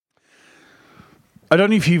I don't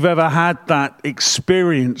know if you've ever had that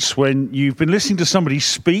experience when you've been listening to somebody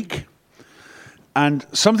speak and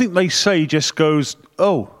something they say just goes,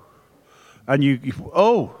 oh, and you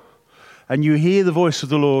hear the voice of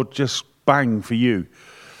the Lord just bang for you.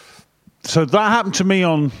 So that happened to me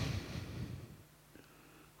on,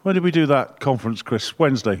 when did we do that conference, Chris?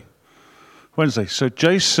 Wednesday. So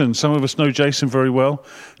Jason, some of us know Jason very well.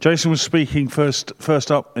 Jason was speaking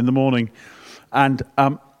first up in the morning, and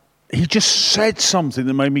he just said something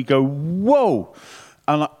that made me go, whoa!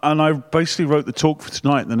 And I basically wrote the talk for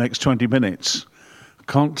tonight in the next 20 minutes. I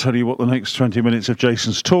can't tell you what the next 20 minutes of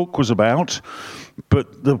Jason's talk was about,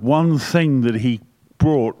 but the one thing that he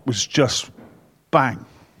brought was just bang.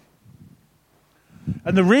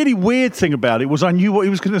 And the really weird thing about it was I knew what he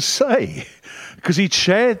was going to say, because he'd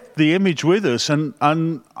shared the image with us, and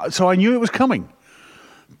so I knew it was coming.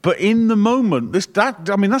 But in the moment, that's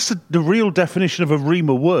the real definition of a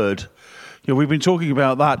rhema word. You know, we've been talking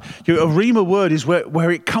about that. You know, a rhema word is where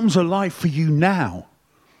it comes alive for you now.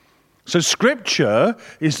 So Scripture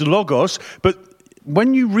is the Logos, but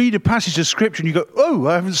when you read a passage of Scripture and you go, oh,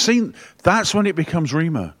 I haven't seen, that's when it becomes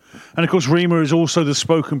rhema. And of course, rhema is also the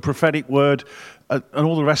spoken prophetic word and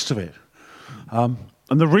all the rest of it. And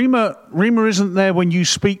the rhema isn't there when you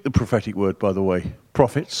speak the prophetic word, by the way,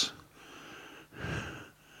 prophets.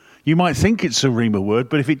 You might think it's a rhema word,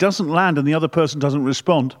 but if it doesn't land and the other person doesn't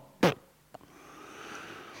respond,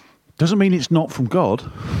 doesn't mean it's not from God.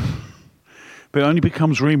 But it only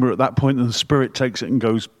becomes rhema at that point, and the Spirit takes it and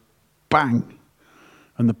goes bang.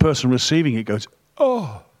 And the person receiving it goes,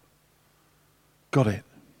 oh, got it.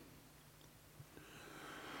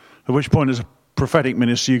 At which point, as a prophetic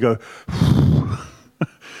minister, you go,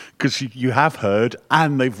 because you have heard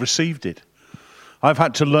and they've received it. I've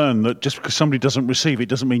had to learn that just because somebody doesn't receive it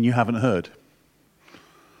doesn't mean you haven't heard.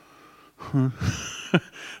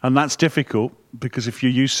 And that's difficult, because if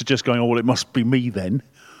you're used to just going, oh, well, it must be me then.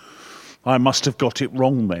 I must have got it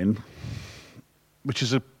wrong then. Which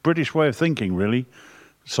is a British way of thinking, really.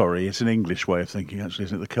 Sorry, it's an English way of thinking, actually,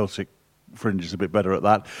 isn't it? The Celtic fringe is a bit better at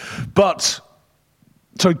that. But,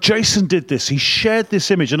 so Jason did this. He shared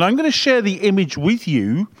this image. And I'm going to share the image with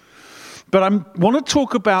you. But I want to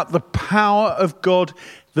talk about the power of God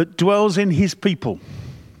that dwells in his people.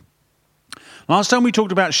 Last time we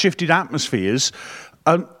talked about shifted atmospheres.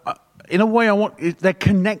 In a way, they're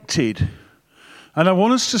connected. And I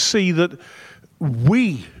want us to see that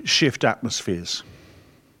we shift atmospheres.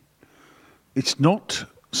 It's not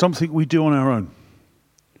something we do on our own.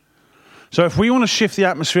 So if we want to shift the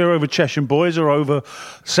atmosphere over Cheshire Boys or over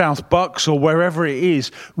South Bucks or wherever it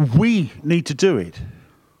is, we need to do it.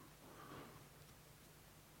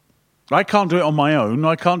 I can't do it on my own.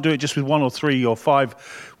 I can't do it just with 1 or 3 or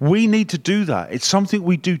 5. We need to do that. It's something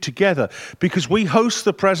we do together because we host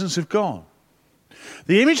the presence of God.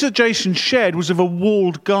 The image that Jason shared was of a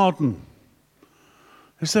walled garden.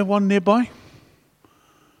 Is there one nearby?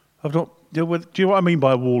 Do you know what I mean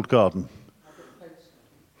by a walled garden?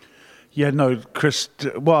 Yeah, no, Chris.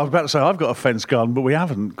 Well, I was about to say I've got a fenced garden, but we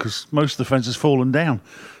haven't because most of the fence has fallen down.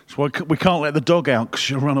 So we can't let the dog out because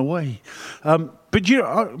she'll run away. But you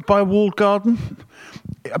know, by a walled garden,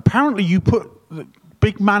 apparently you put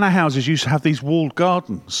big manor houses used to have these walled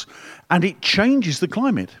gardens, and it changes the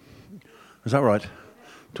climate. Is that right?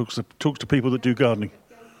 Talks to people that do gardening.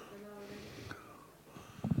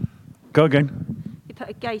 Go again. You put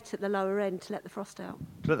a gate at the lower end to let the frost out.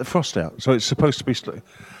 To let the frost out. So it's supposed to be...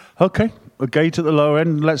 Okay, a gate at the lower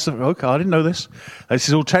end. Okay, I didn't know this. This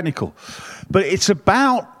is all technical. But it's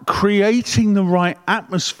about creating the right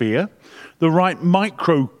atmosphere, the right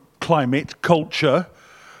microclimate, culture.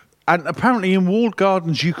 And apparently in walled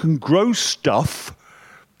gardens you can grow stuff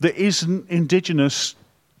that isn't indigenous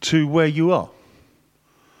to where you are.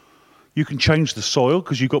 You can change the soil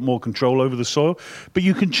because you've got more control over the soil, but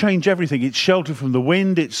you can change everything. It's sheltered from the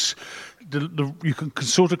wind. You can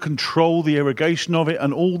sort of control the irrigation of it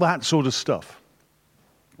and all that sort of stuff.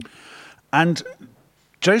 And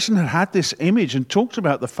Jason had this image and talked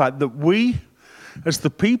about the fact that we, as the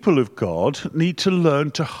people of God, need to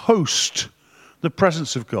learn to host the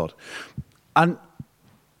presence of God. And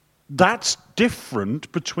that's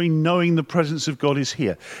different between knowing the presence of God is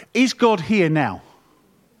here. Is God here now?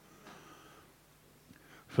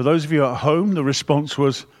 For those of you at home, the response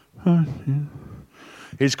was, yeah.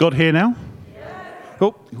 Is God here now? Yes.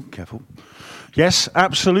 Oh, careful. Yes,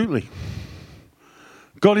 absolutely.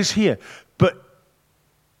 God is here. But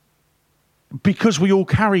because we all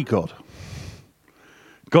carry God.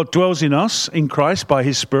 God dwells in us, in Christ, by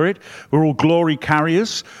his Spirit. We're all glory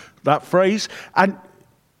carriers, that phrase.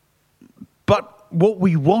 But what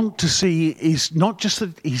we want to see is not just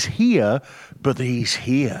that he's here, but that he's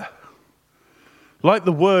here. Like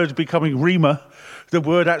the word becoming rhema, the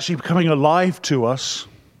word actually becoming alive to us.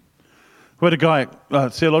 We had a guy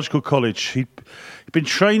at theological college. He'd been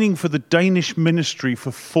training for the Danish ministry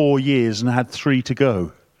for 4 years and had 3 to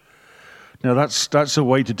go. Now that's a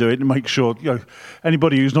way to do it, and make sure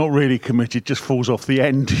anybody who's not really committed just falls off the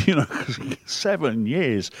end. 7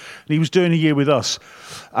 years, and he was doing a year with us,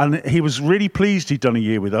 and he was really pleased he'd done a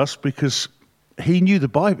year with us because he knew the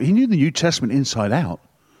Bible, he knew the New Testament inside out.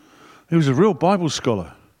 He was a real Bible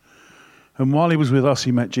scholar, and while he was with us,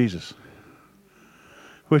 he met Jesus,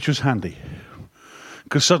 which was handy.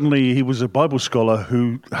 Because suddenly he was a Bible scholar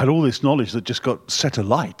who had all this knowledge that just got set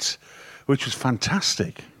alight, which was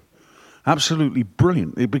fantastic. Absolutely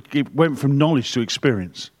brilliant. It went from knowledge to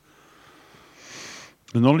experience.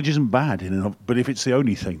 The knowledge isn't bad, but if it's the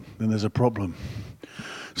only thing, then there's a problem.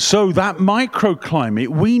 So that microclimate,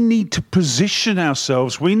 we need to position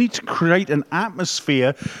ourselves. We need to create an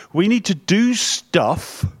atmosphere. We need to do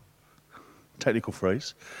stuff, technical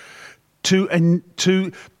phrase, to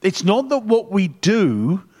it's not that what we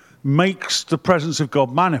do makes the presence of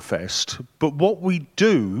God manifest, but what we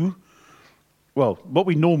do, what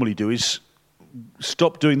we normally do is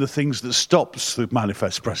stop doing the things that stops the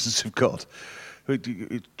manifest presence of God.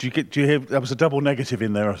 Do you hear? That was a double negative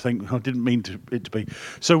in there, I think. I didn't mean it to be.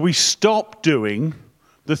 So we stop doing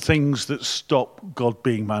the things that stop God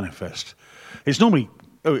being manifest. It's normally,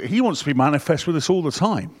 he wants to be manifest with us all the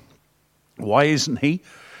time. Why isn't he?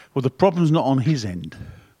 Well, the problem's not on his end.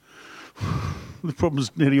 The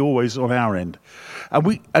problem's nearly always on our end.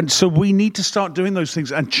 And so we need to start doing those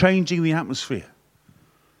things and changing the atmosphere.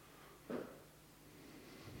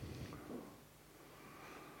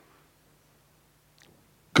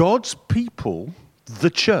 God's people, the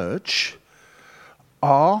church,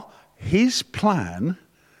 are his plan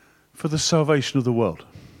for the salvation of the world.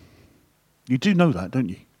 You do know that, don't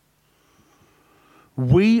you?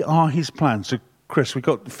 We are his plan. So, Chris, we've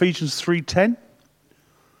got Ephesians 3:10.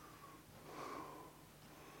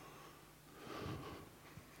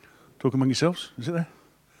 Talk among yourselves. Is it there?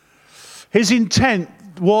 His intent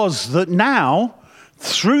was that now,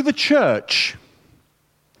 through the church,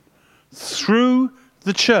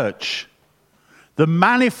 the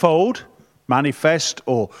manifold, manifest,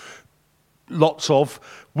 or lots of,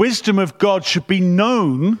 wisdom of God should be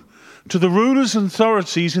known to the rulers and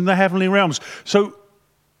authorities in the heavenly realms. So,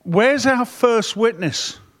 where's our first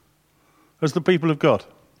witness as the people of God?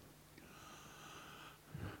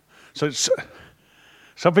 So,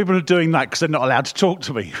 some people are doing that because they're not allowed to talk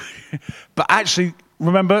to me. But actually,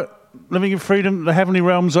 remember, living in freedom, the heavenly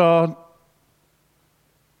realms are...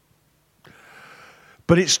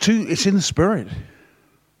 But it's in the spirit.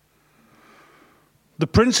 The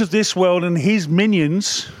prince of this world and his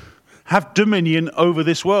minions have dominion over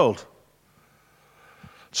this world.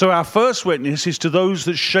 So our first witness is to those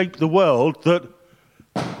that shape the world that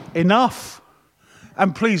enough.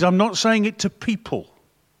 And please, I'm not saying it to people.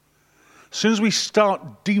 As soon as we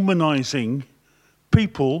start demonizing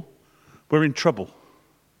people, we're in trouble.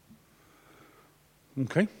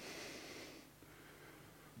 Okay?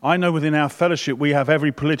 I know within our fellowship we have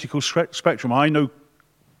every political spectrum. I know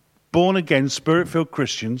born-again, spirit-filled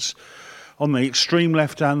Christians on the extreme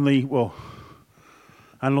left and and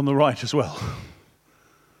on the right as well.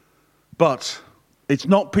 But it's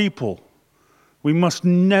not people. We must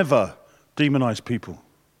never demonize people.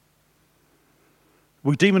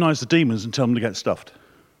 We demonize the demons and tell them to get stuffed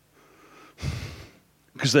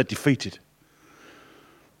because they're defeated.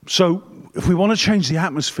 So if we want to change the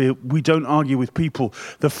atmosphere, we don't argue with people.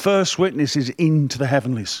 The first witness is into the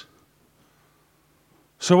heavenlies.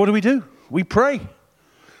 So what do? We pray.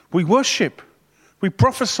 We worship. We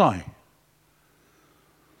prophesy.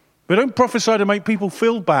 We don't prophesy to make people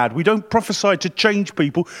feel bad. We don't prophesy to change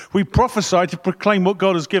people. We prophesy to proclaim what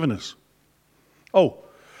God has given us.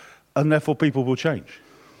 And therefore people will change.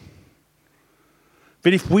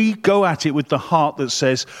 But if we go at it with the heart that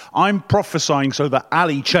says, I'm prophesying so that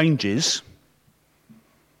Ali changes,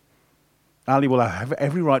 Ali will have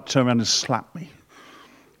every right to turn around and slap me.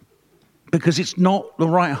 Because it's not the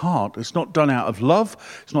right heart. It's not done out of love.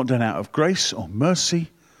 It's not done out of grace or mercy.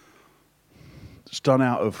 It's done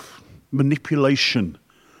out of manipulation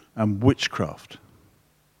and witchcraft.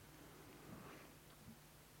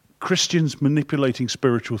 Christians manipulating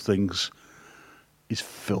spiritual things is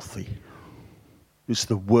filthy. It's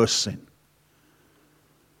the worst sin.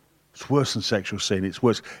 It's worse than sexual sin. It's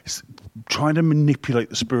worse. It's trying to manipulate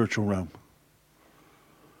the spiritual realm.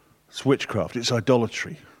 It's witchcraft. It's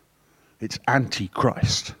idolatry. It's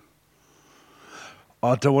anti-Christ.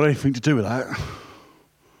 I don't want anything to do with that.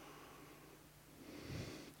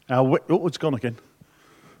 It's gone again.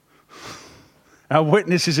 Our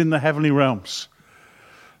witness is in the heavenly realms.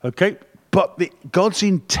 Okay? But God's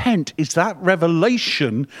intent is that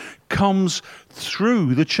revelation comes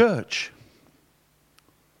through the church.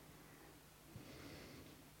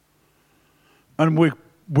 And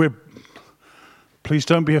we're please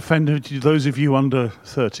don't be offended to those of you under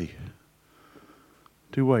 30.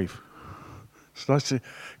 Do wave. It's nice to,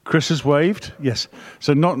 Chris has waved. Yes.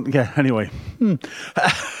 So anyway.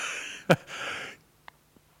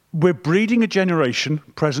 We're breeding a generation,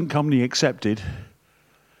 present company accepted,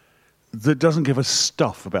 that doesn't give a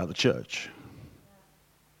stuff about the church.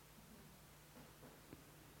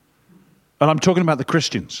 And I'm talking about the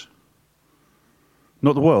Christians,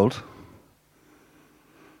 not the world.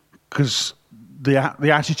 Because the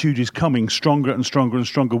attitude is coming stronger and stronger and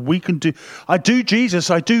stronger. I do Jesus,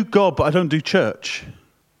 I do God, but I don't do church.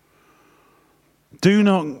 Do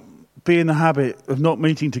not be in the habit of not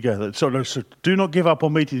meeting together. So do not give up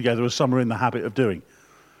on meeting together as some are in the habit of doing.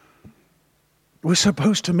 We're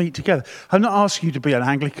supposed to meet together. I'm not asking you to be an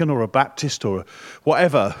Anglican or a Baptist or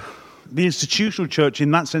whatever. The institutional church in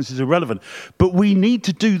that sense is irrelevant. But we need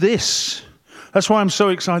to do this. That's why I'm so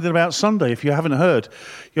excited about Sunday. If you haven't heard,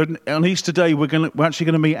 on Easter Day we're actually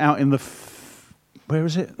going to meet out in the where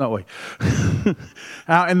is it? That way,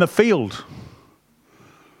 out in the field,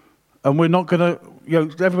 and we're not going to.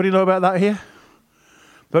 Everybody know about that here?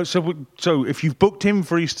 But so if you've booked in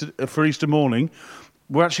for Easter morning,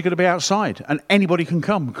 we're actually going to be outside, and anybody can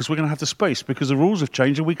come because we're going to have the space because the rules have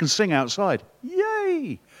changed and we can sing outside.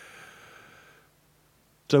 Yay!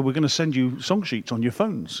 So we're going to send you song sheets on your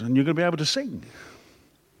phones and you're going to be able to sing.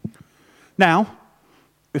 Now,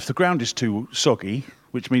 if the ground is too soggy,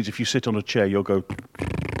 which means if you sit on a chair you'll go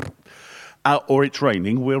out, or it's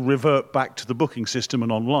raining, we'll revert back to the booking system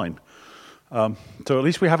and online. So at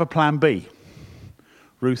least we have a plan B.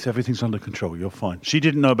 Ruth, everything's under control. You're fine. She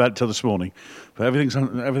didn't know about it till this morning, but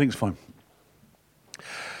everything's fine.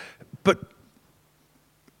 But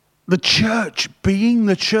the church, being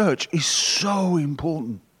the church, is so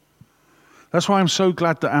important. That's why I'm so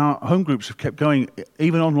glad that our home groups have kept going,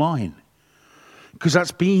 even online. Because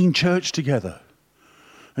that's being church together.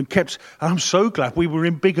 And I'm so glad we were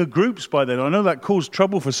in bigger groups by then. I know that caused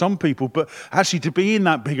trouble for some people, but actually to be in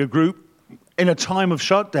that bigger group in a time of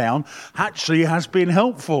shutdown actually has been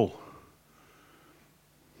helpful.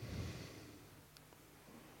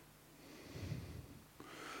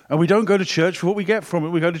 And we don't go to church for what we get from it.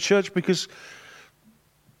 We go to church because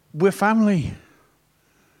we're family.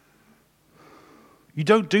 You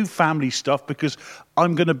don't do family stuff because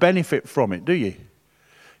I'm going to benefit from it, do you?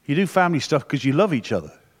 You do family stuff because you love each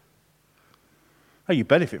other. Oh, you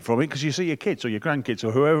benefit from it because you see your kids or your grandkids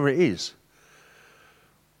or whoever it is.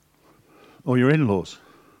 Or your in-laws.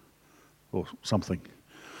 Or something.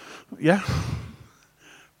 Yeah?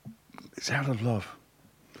 It's out of love.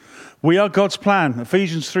 We are God's plan.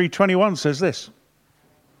 Ephesians 3:21 says this.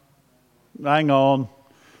 Hang on.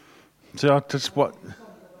 So that's what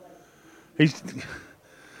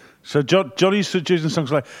Johnny's suggesting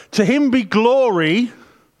songs like, to him be glory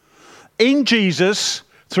in Jesus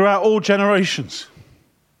throughout all generations.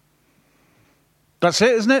 That's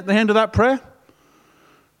it, isn't it? The end of that prayer?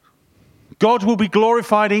 God will be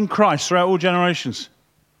glorified in Christ throughout all generations.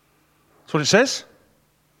 That's what it says.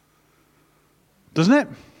 Doesn't it?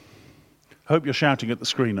 I hope you're shouting at the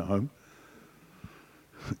screen at home.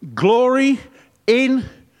 Glory in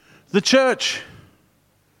the church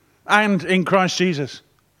and in Christ Jesus.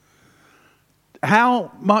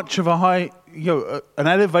 How much of an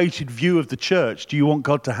elevated view of the church do you want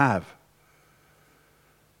God to have?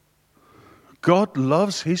 God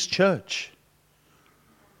loves his church.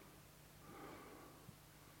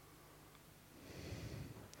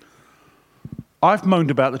 I've moaned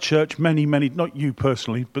about the church many, not you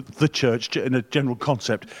personally, but the church in a general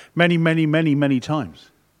concept, many times.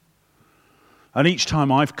 And each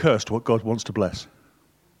time I've cursed what God wants to bless.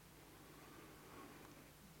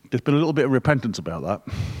 There's been a little bit of repentance about that.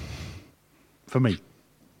 For me.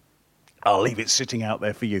 I'll leave it sitting out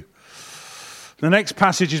there for you. The next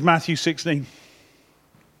passage is Matthew 16.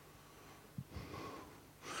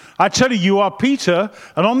 I tell you, you are Peter,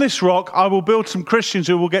 and on this rock I will build some Christians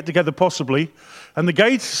who will get together possibly, and the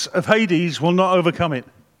gates of Hades will not overcome it.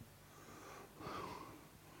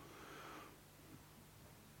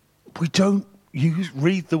 We don't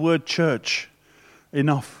read the word church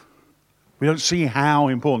enough. We don't see how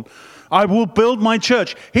important. I will build my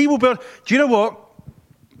church. He will build. Do you know what?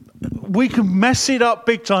 We can mess it up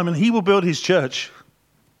big time, and he will build his church.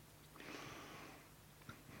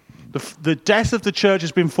 The death of the church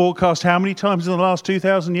has been forecast how many times in the last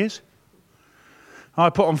 2,000 years? I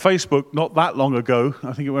put on Facebook not that long ago,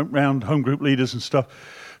 I think it went round home group leaders and stuff,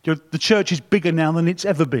 the church is bigger now than it's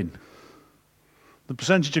ever been. The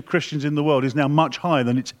percentage of Christians in the world is now much higher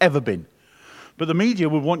than it's ever been. But the media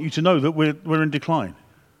would want you to know that we're in decline.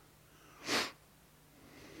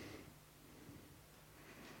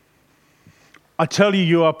 I tell you,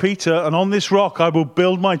 you are Peter, and on this rock I will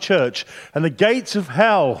build my church, and the gates of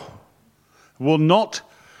hell will not,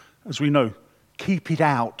 as we know, keep it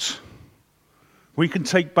out. We can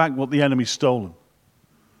take back what the enemy's stolen.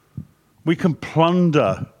 We can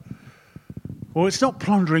plunder. Well, it's not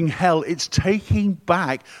plundering hell, it's taking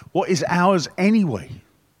back what is ours anyway.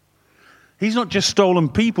 He's not just stolen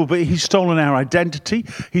people, but he's stolen our identity.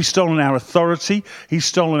 He's stolen our authority. He's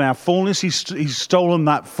stolen our fullness. He's stolen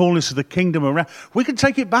that fullness of the kingdom around. We can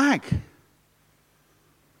take it back.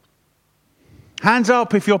 Hands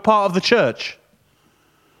up if you're part of the church.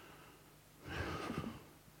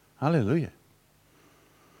 Hallelujah.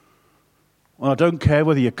 Well, I don't care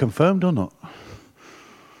whether you're confirmed or not.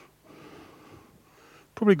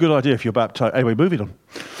 Probably a good idea if you're baptized. Anyway, moving on.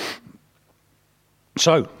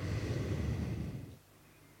 So,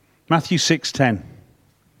 Matthew 6:10.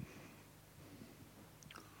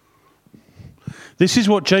 This is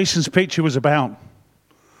what Jason's picture was about.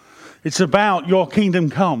 It's about your kingdom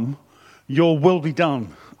come, your will be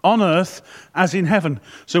done, on earth as in heaven.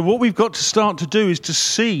 So what we've got to start to do is to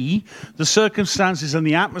see the circumstances and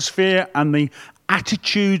the atmosphere and the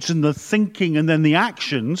attitudes and the thinking and then the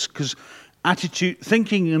actions, because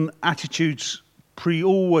thinking and attitudes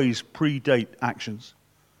always predate actions.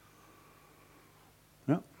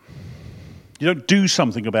 You don't do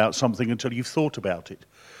something about something until you've thought about it.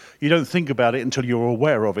 You don't think about it until you're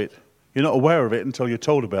aware of it. You're not aware of it until you're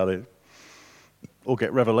told about it or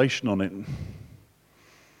get revelation on it.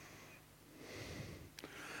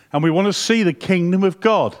 And we want to see the kingdom of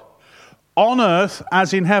God on earth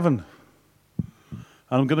as in heaven. And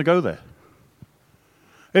I'm going to go there.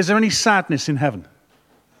 Is there any sadness in heaven?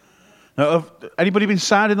 Now, have anybody been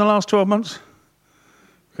sad in the last 12 months?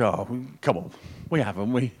 Oh, come on. We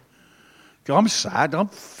haven't, we? I'm sad. I'm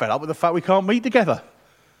fed up with the fact we can't meet together.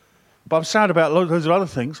 But I'm sad about loads of other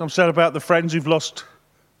things. I'm sad about the friends who've lost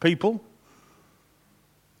people.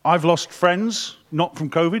 I've lost friends, not from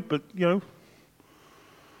COVID, but,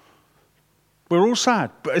 we're all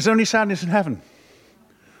sad. But is there any sadness in heaven?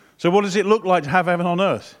 So what does it look like to have heaven on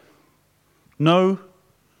earth? No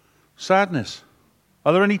sadness.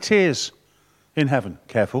 Are there any tears in heaven?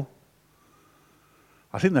 Careful.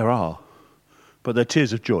 I think there are, but they're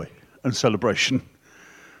tears of joy and celebration,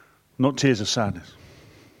 not tears of sadness.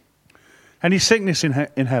 Any sickness in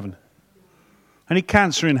heaven? Any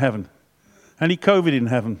cancer in heaven? Any COVID in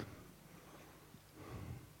heaven?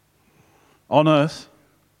 On earth,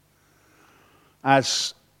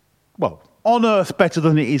 on earth better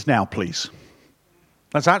than it is now, please.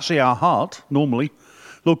 That's actually our heart, normally.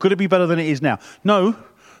 Lord, could it be better than it is now? No,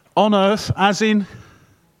 on earth as in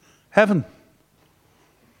heaven.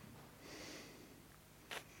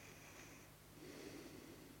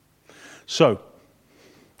 So,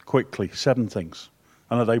 quickly, 7 things.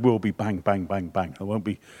 I know they will be bang, bang, bang, bang. There won't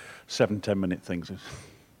be 7 10-minute things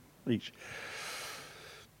each.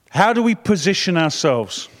 How do we position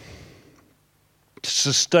ourselves to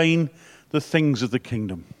sustain the things of the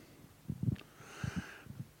kingdom?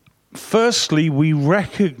 Firstly, we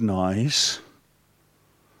recognize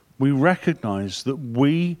that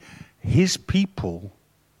we, his people,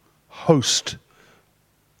 host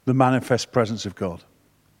the manifest presence of God.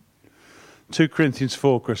 2 Corinthians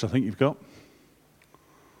 4, Chris, I think you've got.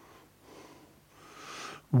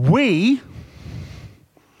 It's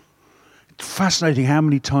fascinating how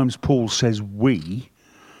many times Paul says we,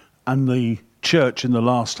 and the church in the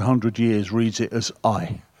last 100 years reads it as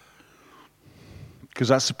I. Because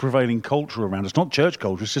that's the prevailing culture around. It's not church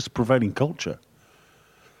culture, it's just a prevailing culture.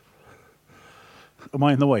 Am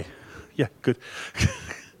I in the way? Yeah, good.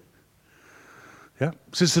 Yeah,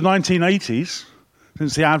 since the 1980s,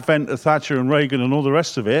 since the advent of Thatcher and Reagan and all the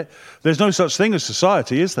rest of it, there's no such thing as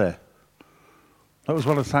society, is there? That was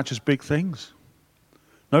one of Thatcher's big things.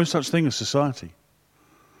 No such thing as society.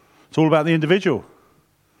 It's all about the individual.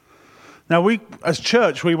 Now, we, as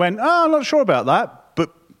church, we went, I'm not sure about that.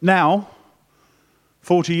 But now,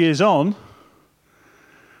 40 years on,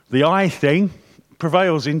 the I thing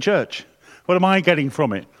prevails in church. What am I getting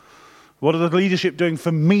from it? What are the leadership doing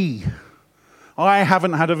for me? I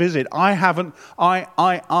haven't had a visit. I.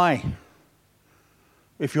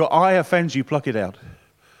 If your I offends you, pluck it out.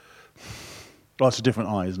 Well, that's a different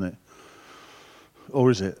I, isn't it? Or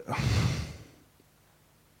is it?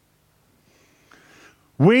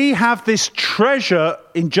 We have this treasure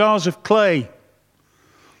in jars of clay.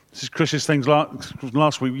 This is Chris's things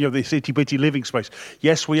last week. You have this itty-bitty living space.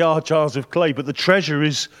 Yes, we are jars of clay, but the treasure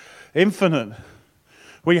is infinite.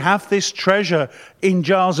 We have this treasure in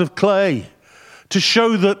jars of clay to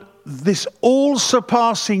show that this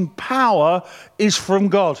all-surpassing power is from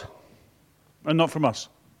God and not from us.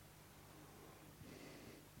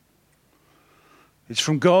 It's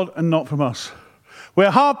from God and not from us.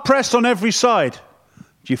 We're hard-pressed on every side.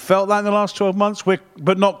 You felt that in the last 12 months?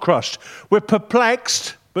 But not crushed. We're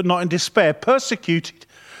perplexed, but not in despair. Persecuted,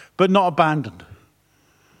 but not abandoned.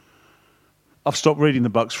 I've stopped reading the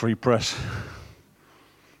Bucks Free Press.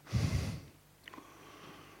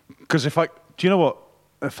 Because do you know what?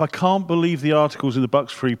 If I can't believe the articles in the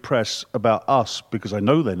Bucks Free Press about us, because I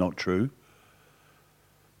know they're not true,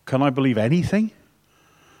 can I believe anything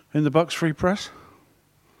in the Bucks Free Press?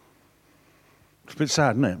 It's a bit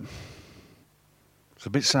sad, isn't it? It's a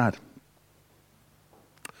bit sad.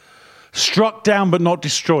 Struck down but not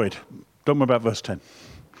destroyed. Don't worry about verse 10.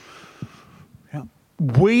 Yeah.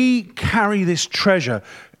 We carry this treasure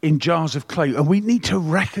in jars of clay, and we need to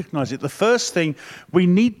recognize it. The first thing, we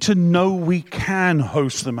need to know we can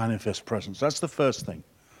host the manifest presence. That's the first thing.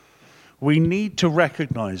 We need to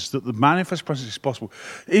recognize that the manifest presence is possible.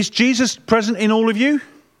 Is Jesus present in all of you?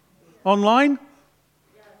 Online?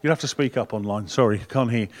 You'll have to speak up online. Sorry, can't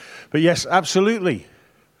hear. But yes, absolutely.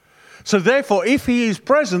 So therefore, if he is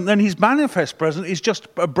present, then his manifest presence is just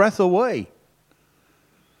a breath away.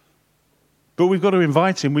 But we've got to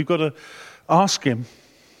invite him. We've got to ask him.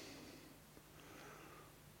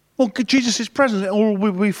 Well, Jesus is present, all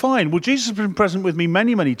will be fine. Well, Jesus has been present with me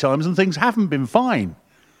many, many times, and things haven't been fine.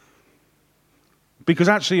 Because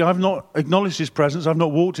actually, I've not acknowledged his presence. I've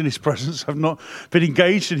not walked in his presence. I've not been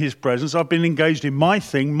engaged in his presence. I've been engaged in my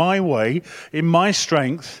thing, my way, in my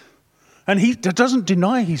strength. And he doesn't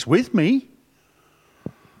deny he's with me.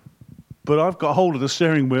 But I've got hold of the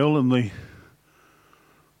steering wheel and the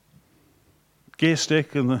gear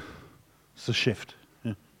stick and it's the shift.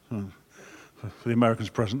 Yeah. For the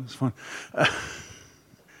Americans present, it's fine.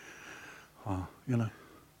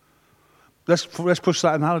 Let's push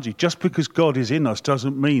that analogy. Just because God is in us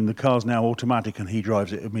doesn't mean the car's now automatic and he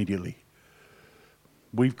drives it immediately.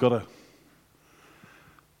 We've got to...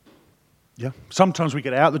 Yeah. Sometimes we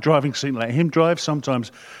get out the driving seat and let him drive.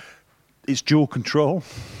 Sometimes it's dual control.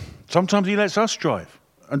 Sometimes he lets us drive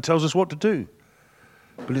and tells us what to do.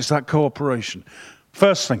 But it's that cooperation.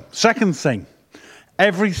 First thing. Second thing.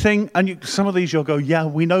 Everything, and some of these you'll go, yeah,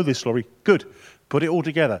 we know this, Laurie. Good. Put it all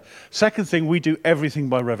together. Second thing, we do everything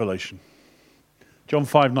by revelation. John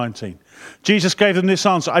 5:19. Jesus gave them this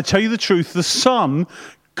answer. I tell you the truth, the Son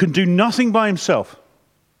can do nothing by himself.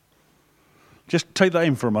 Just take that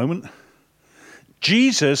in for a moment.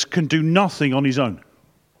 Jesus can do nothing on his own.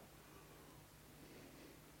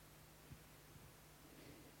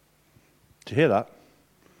 Do you hear that?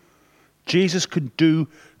 Jesus can do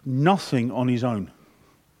nothing on his own.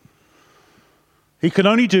 He can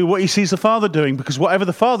only do what he sees the Father doing, because whatever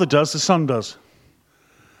the Father does, the Son does.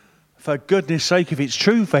 For goodness sake, if it's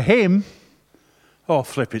true for him,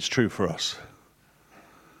 it's true for us.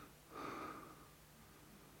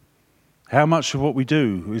 How much of what we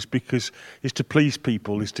do is to please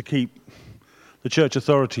people, is to keep the church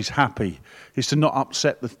authorities happy, is to not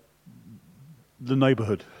upset the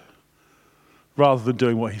neighbourhood, rather than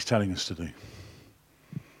doing what he's telling us to do.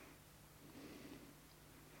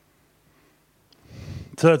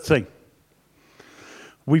 Third thing,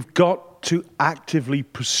 we've got to actively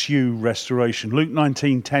pursue restoration. Luke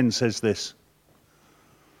 19:10 says this.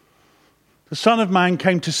 The Son of Man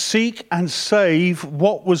came to seek and save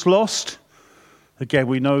what was lost. Again,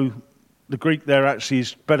 we know the Greek there actually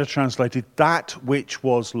is better translated, that which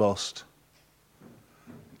was lost.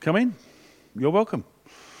 Come in. You're welcome.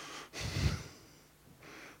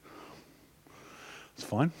 It's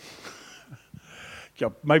fine. Yeah,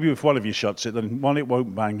 maybe if one of you shuts it, then one, it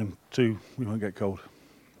won't bang, and two, we won't get cold.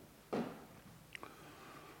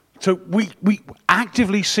 So we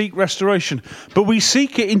actively seek restoration, but we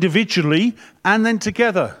seek it individually and then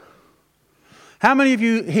together. How many of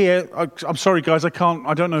you here, I'm sorry guys, I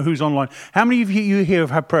don't know who's online. How many of you here have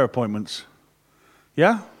had prayer appointments?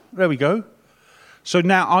 Yeah? There we go. So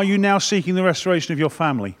now, are you now seeking the restoration of your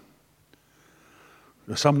family?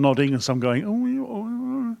 There's some nodding and some going,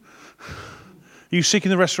 oh. Are you seeking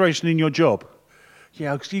the restoration in your job?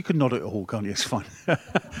 Yeah, you can nod at all, can't you? It's fine.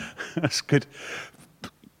 That's good.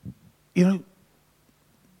 You know,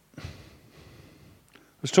 I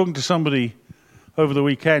was talking to somebody over the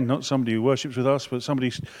weekend, not somebody who worships with us, but somebody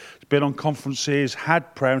who's been on conferences,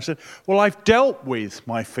 had prayer, and said, well, I've dealt with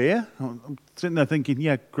my fear. I'm sitting there thinking,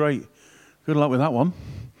 yeah, great. Good luck with that one.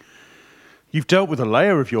 You've dealt with a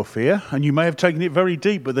layer of your fear, and you may have taken it very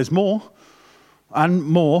deep, but there's more, and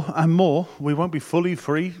more, and more. We won't be fully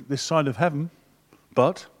free this side of heaven,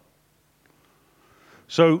 but...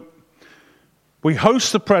 So, we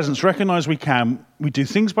host the presence, recognize we can, we do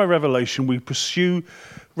things by revelation, we pursue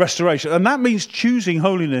restoration. And that means choosing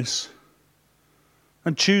holiness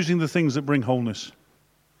and choosing the things that bring wholeness.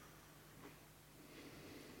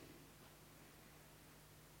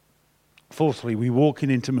 Fourthly, we walk in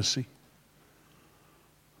intimacy.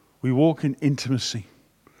 We walk in intimacy.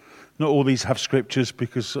 Not all these have scriptures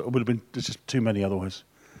because it would have been there's just too many otherwise.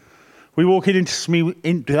 We walk in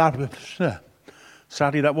intimacy.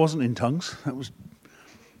 Sadly, that wasn't in tongues. That was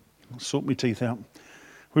I'll sort my teeth out.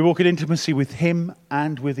 We walk in intimacy with Him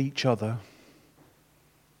and with each other.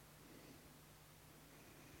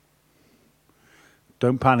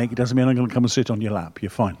 Don't panic. It doesn't mean I'm going to come and sit on your lap. You're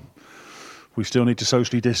fine. We still need to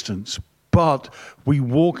socially distance. But we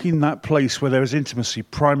walk in that place where there is intimacy,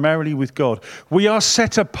 primarily with God. We are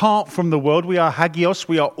set apart from the world. We are hagios.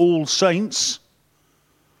 We are all saints.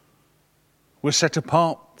 We're set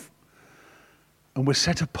apart. And we're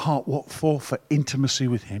set apart, what for? For intimacy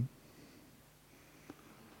with Him.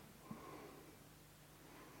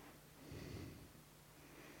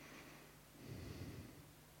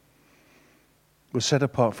 We're set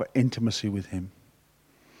apart for intimacy with Him.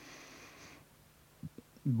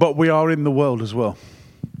 But we are in the world as well.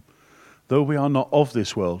 Though we are not of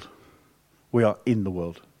this world, we are in the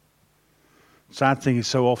world. Sad thing is,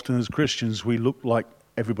 so often as Christians, we look like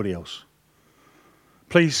everybody else.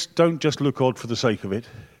 Please don't just look odd for the sake of it.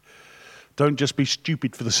 Don't just be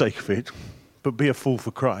stupid for the sake of it, but be a fool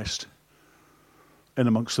for Christ and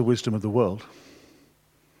amongst the wisdom of the world.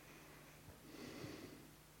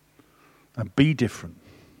 And be different.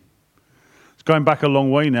 It's going back a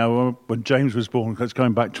long way now. When James was born, it's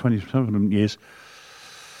going back 27 years.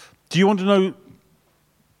 Do you want to know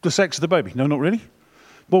the sex of the baby? No, not really.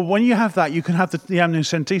 Well, when you have that, you can have the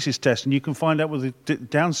amniocentesis test, and you can find out whether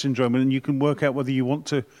Down syndrome, and you can work out whether you want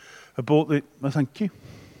to abort the... No, thank you.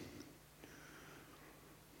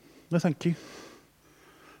 No, thank you.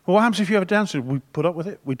 Well, what happens if you have a Down syndrome? We put up with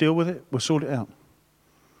it, we deal with it, we'll sort it out.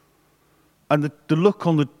 And the look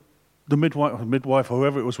on the midwife, or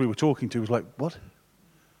whoever it was we were talking to, was like, what?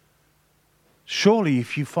 Surely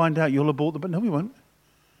if you find out, you'll abort the baby. No, we won't.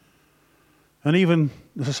 And even,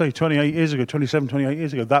 as I say, 28 years ago,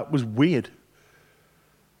 that was weird.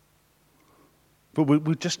 But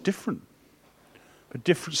we're just different. A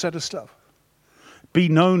different set of stuff. Be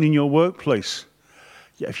known in your workplace.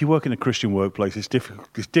 Yeah, if you work in a Christian workplace, it's difficult.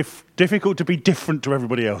 It's difficult to be different to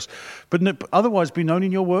everybody else. But otherwise, be known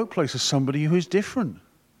in your workplace as somebody who is different.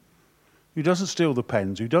 Who doesn't steal the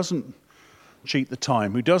pens, who doesn't cheat the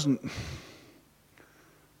time, who doesn't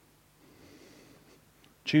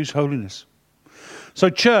choose holiness. So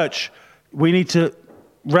church, we need to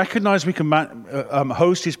recognize we can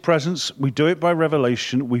host His presence. We do it by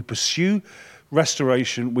revelation. We pursue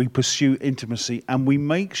restoration. We pursue intimacy. And we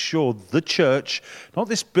make sure the church, not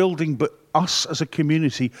this building, but us as a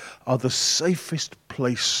community, are the safest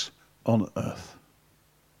place on earth.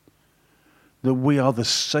 That we are the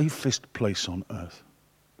safest place on earth.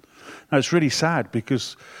 Now, it's really sad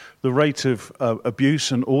because the rate of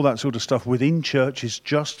abuse and all that sort of stuff within church is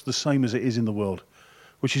just the same as it is in the world,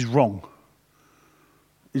 which is wrong.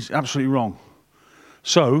 It's absolutely wrong.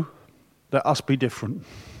 So, let us be different.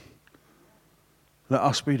 Let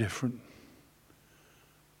us be different.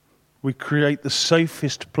 We create the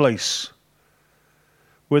safest place.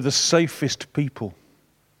 We're the safest people.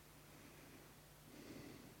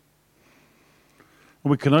 And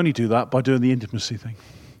we can only do that by doing the intimacy thing.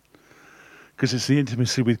 Because it's the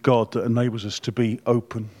intimacy with God that enables us to be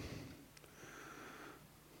open.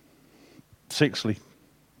 Sixthly,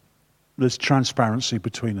 there's transparency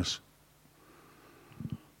between us.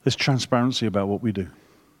 There's transparency about what we do,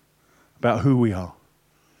 about who we are.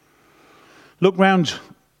 Look round,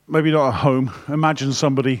 maybe not at home, imagine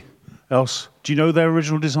somebody else. Do you know their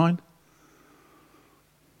original design?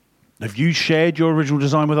 Have you shared your original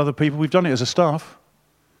design with other people? We've done it as a staff.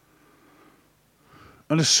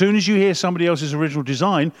 And as soon as you hear somebody else's original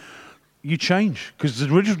design, you change. Because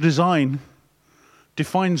the original design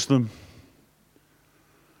defines them.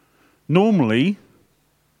 Normally,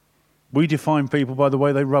 we define people by the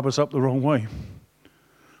way they rub us up the wrong way.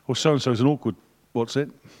 Or so-and-so's an awkward, what's it?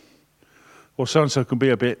 Or so-and-so can be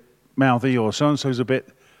a bit mouthy, or so-and-so's a bit...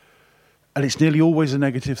 And it's nearly always a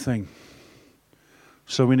negative thing.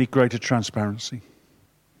 So we need greater transparency.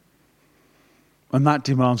 And that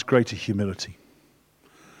demands greater humility.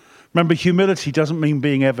 Remember, humility doesn't mean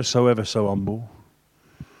being ever so humble.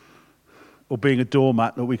 or being a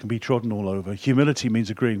doormat that we can be trodden all over. Humility means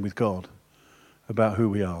agreeing with God about who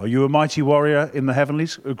we are. Are you a mighty warrior in the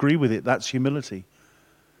heavenlies? Agree with it. That's humility.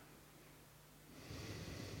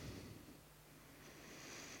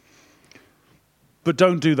 But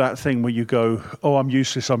don't do that thing where you go, oh, I'm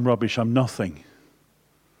useless, I'm rubbish, I'm nothing.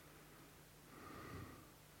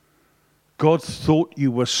 God thought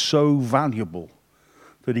you were so valuable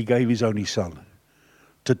that he gave his only son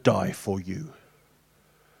to die for you.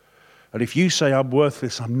 And if you say, I'm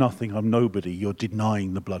worthless, I'm nothing, I'm nobody, you're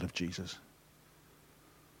denying the blood of Jesus.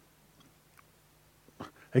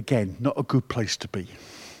 Again, not a good place to be.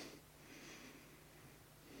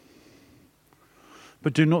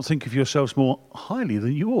 But do not think of yourselves more highly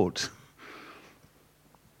than you ought.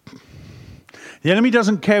 The enemy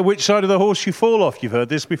doesn't care which side of the horse you fall off. You've heard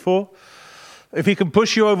this before. If he can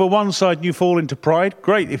push you over one side and you fall into pride,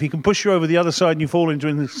 great. If he can push you over the other side and you fall into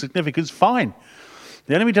insignificance, fine.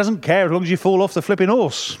 The enemy doesn't care as long as you fall off the flipping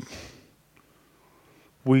horse.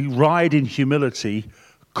 We ride in humility,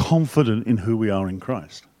 confident in who we are in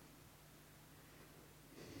Christ.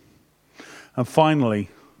 And finally,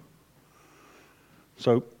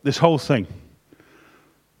 so this whole thing,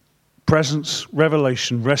 presence,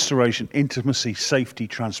 revelation, restoration, intimacy, safety,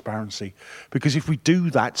 transparency. Because if we do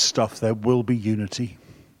that stuff, there will be unity.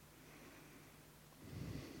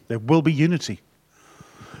 There will be unity.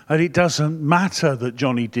 And it doesn't matter that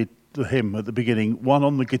Johnny did the hymn at the beginning, one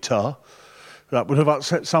on the guitar. That would have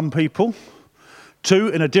upset some people. Two,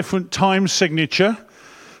 in a different time signature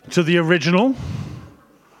to the original,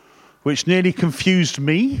 which nearly confused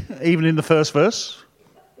me, even in the first verse.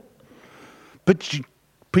 But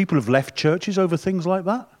people have left churches over things like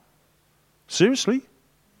that? Seriously?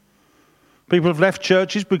 People have left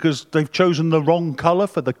churches because they've chosen the wrong colour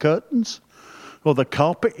for the curtains or the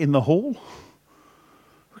carpet in the hall?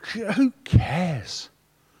 Who cares?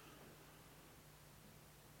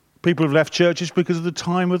 People have left churches because of the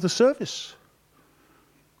time of the service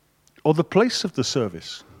or the place of the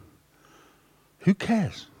service. Who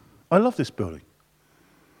cares? I love this building.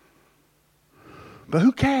 But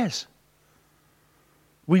who cares?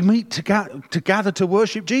 We meet to gather to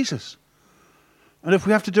worship Jesus. And if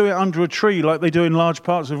we have to do it under a tree like they do in large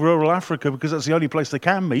parts of rural Africa because that's the only place they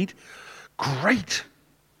can meet, great.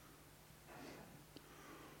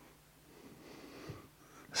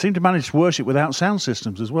 Seem to manage to worship without sound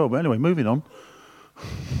systems as well. But anyway, moving on.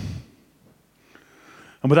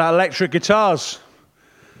 And without electric guitars.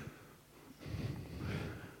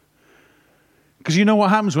 Because you know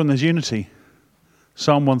what happens when there's unity?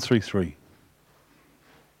 Psalm 133.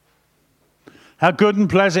 How good and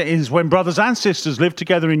pleasant it is when brothers and sisters live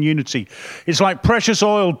together in unity. It's like precious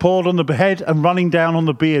oil poured on the head and running down on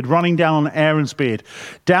the beard, running down on Aaron's beard,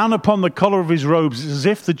 down upon the collar of his robes, as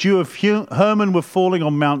if the dew of Hermon were falling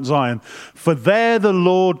on Mount Zion. For there the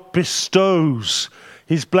Lord bestows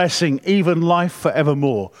his blessing, even life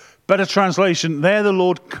forevermore. Better translation, there the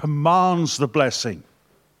Lord commands the blessing,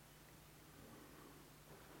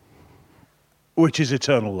 which is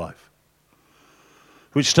eternal life,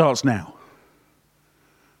 which starts now.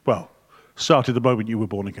 Well, started the moment you were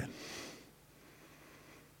born again.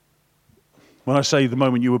 When I say the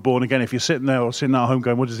moment you were born again, if you're sitting there or sitting at home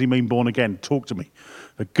going, what does he mean born again? Talk to me.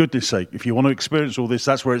 For goodness sake, if you want to experience all this,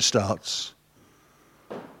 that's where it starts.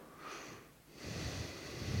 So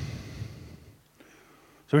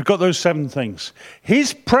we've got those 7 things.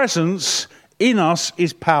 His presence in us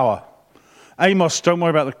is power. Amos, don't worry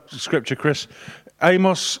about the scripture, Chris.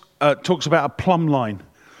 Amos talks about a plumb line.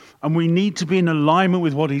 And we need to be in alignment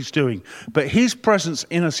with what he's doing. But his presence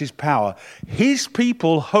in us is power. His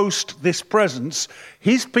people host this presence.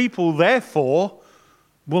 His people, therefore,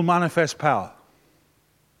 will manifest power.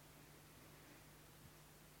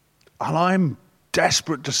 And I'm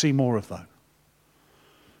desperate to see more of that.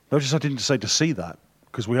 Notice I didn't say to see that,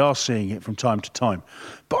 because we are seeing it from time to time.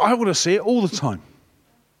 But I want to see it all the time.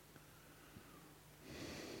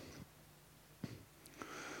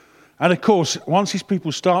 And of course, once his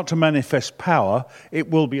people start to manifest power, it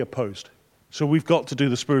will be opposed. So we've got to do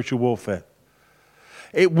the spiritual warfare.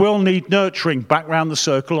 It will need nurturing back round the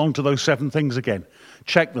circle onto those 7 things again.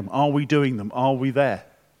 Check them. Are we doing them? Are we there?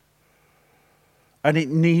 And it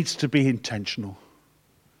needs to be intentional.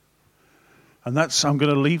 And that's, I'm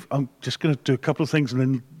just going to do a couple of things and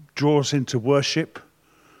then draw us into worship.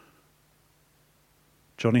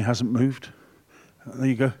 Johnny hasn't moved. There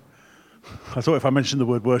you go. I thought if I mentioned the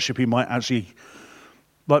word worship, he might actually,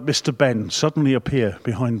 like Mr. Ben, suddenly appear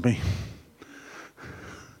behind me.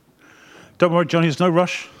 Don't worry, Johnny, there's no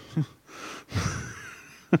rush.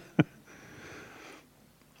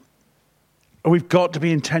 We've got to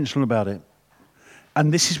be intentional about it.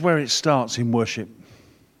 And this is where it starts in worship.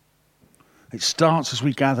 It starts as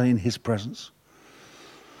we gather in his presence.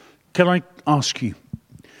 Can I ask you,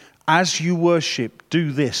 as you worship,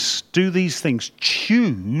 do these things.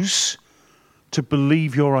 Choose to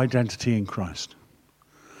believe your identity in Christ.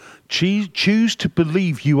 Choose to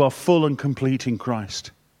believe you are full and complete in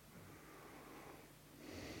Christ.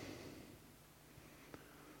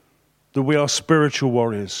 That we are spiritual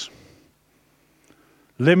warriors.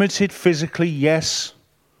 Limited physically, yes.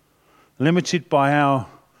 Limited by our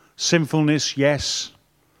sinfulness, yes.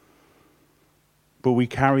 But we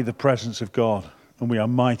carry the presence of God and we are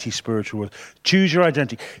mighty spiritual warriors. Choose your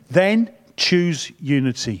identity. Then choose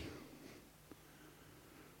unity.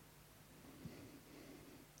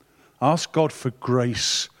 Ask God for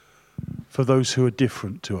grace for those who are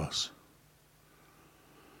different to us.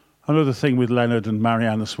 I know the thing with Leonard and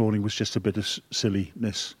Marianne this morning was just a bit of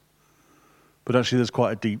silliness. But actually there's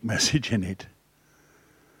quite a deep message in it.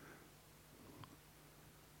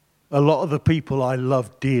 A lot of the people I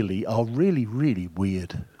love dearly are really, really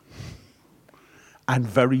weird. And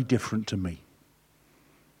very different to me.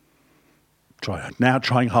 Now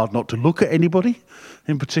trying hard not to look at anybody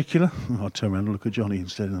in particular. I'll turn around and look at Johnny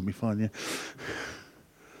instead and that'll be fine, yeah.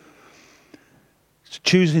 So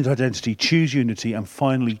choose his identity, choose unity, and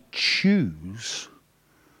finally choose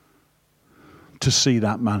to see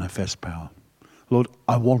that manifest power. Lord,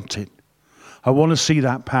 I want it. I want to see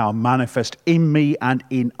that power manifest in me and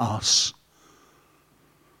in us.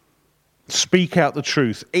 Speak out the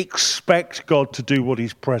truth. Expect God to do what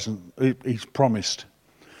He's promised.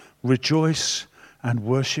 Rejoice and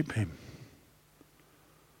worship Him.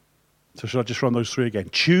 So shall I just run those three again?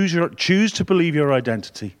 Choose to believe your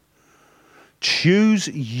identity. Choose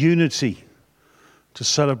unity to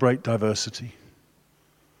celebrate diversity.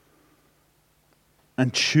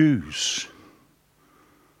 And choose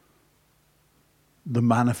the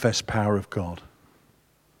manifest power of God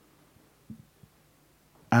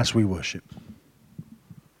as we worship.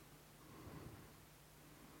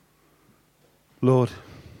 Lord,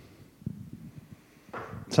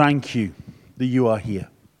 thank you that you are here.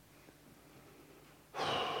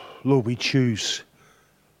 Lord, we choose.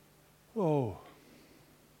 Lord,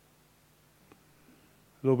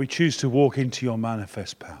 we choose to walk into your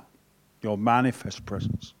manifest power, your manifest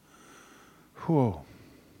presence. Whoa.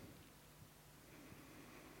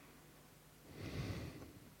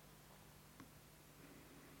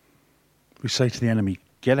 We say to the enemy,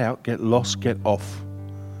 get out, get lost, get off.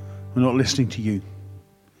 We're not listening to you.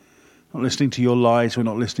 Not listening to your lies. We're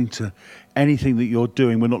not listening to anything that you're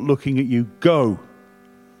doing. We're not looking at you. Go.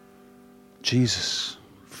 Jesus,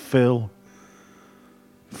 fill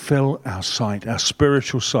our sight, our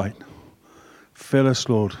spiritual sight. Fill us,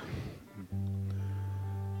 Lord.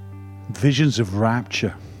 Visions of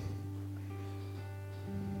rapture.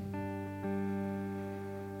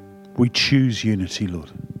 We choose unity,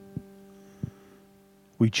 Lord.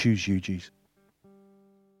 We choose you, Jesus.